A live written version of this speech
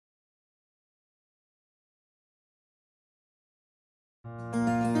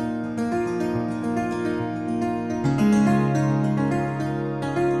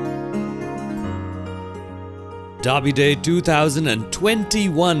Derby Day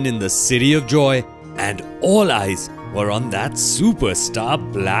 2021 in the City of Joy, and all eyes were on that superstar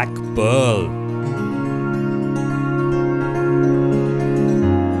Black Pearl.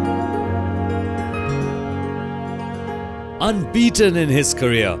 Unbeaten in his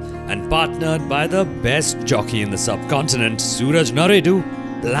career and partnered by the best jockey in the subcontinent, Suraj Narredu,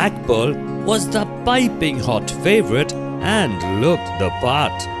 Black Pearl was the piping hot favourite and looked the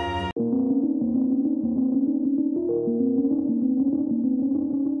part.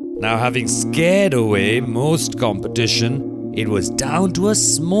 Now, having scared away most competition, it was down to a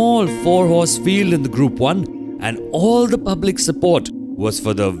small 4-horse field in the Group 1, and all the public support was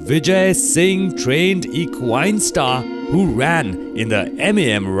for the Vijay Singh trained equine star who ran in the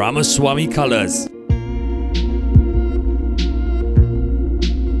MAM Ramaswamy colours.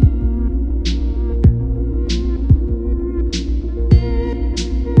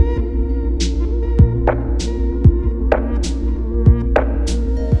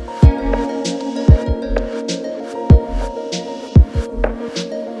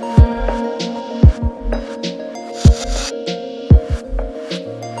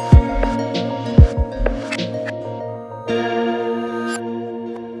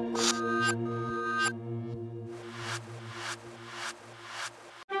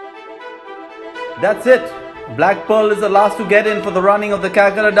 That's it. Black Pearl is the last to get in for the running of the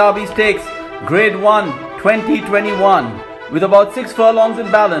Calcutta Derby Stakes, Grade 1, 2021. With about 6 furlongs in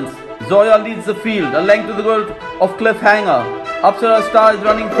balance, Zoya leads the field, a length to the goal of Cliffhanger. Upsera Star is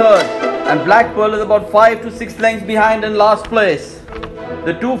running third, and Black Pearl is about 5 to 6 lengths behind in last place.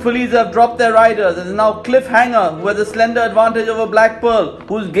 The two fillies have dropped their riders, and now Cliffhanger, who has a slender advantage over Black Pearl,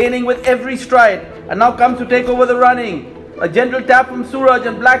 who is gaining with every stride, and now comes to take over the running. A gentle tap from Suraj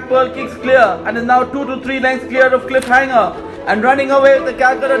and Black Pearl kicks clear and is now 2 to 3 lengths clear of Cliffhanger and running away with the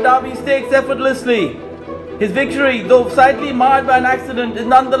Calcutta Derby Stakes effortlessly. His victory, though slightly marred by an accident, is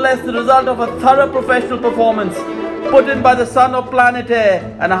nonetheless the result of a thorough professional performance put in by the son of Planet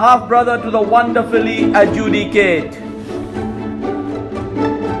Air and a half-brother to the Wonder filly Adjudicate.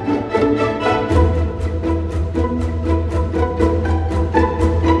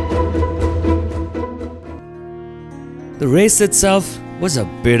 The race itself was a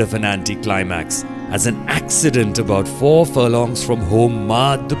bit of an anticlimax, as an accident about 4 furlongs from home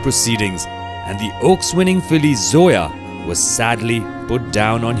marred the proceedings, and the Oaks-winning filly Zoya was sadly put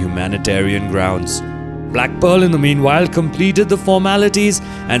down on humanitarian grounds. Black Pearl in the meanwhile completed the formalities,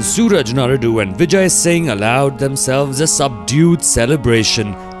 and Suraj Narredu and Vijay Singh allowed themselves a subdued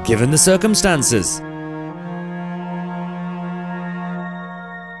celebration given the circumstances.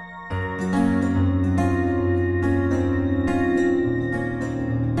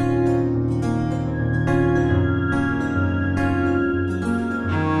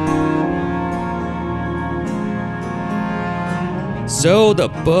 So the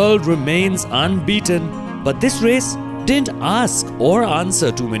Pearl remains unbeaten, but this race didn't ask or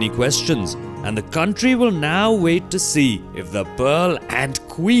answer too many questions, and the country will now wait to see if the Pearl and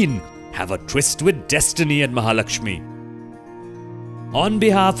Queen have a tryst with destiny at Mahalakshmi. On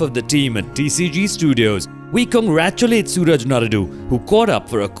behalf of the team at TCG Studios, we congratulate Suraj Narredu, who caught up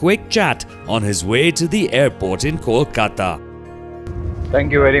for a quick chat on his way to the airport in Kolkata.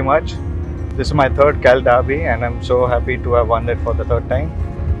 Thank you very much. This is my third Cal Derby and I'm so happy to have won it for the third time.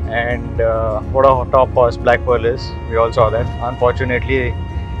 And what a top horse Black Pearl is, we all saw that. Unfortunately,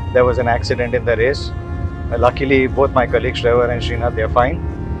 there was an accident in the race. Luckily, both my colleagues Trevor and Srinath, they are fine.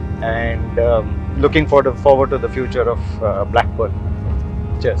 And looking forward to the future of Black Pearl.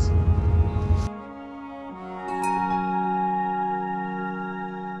 Cheers.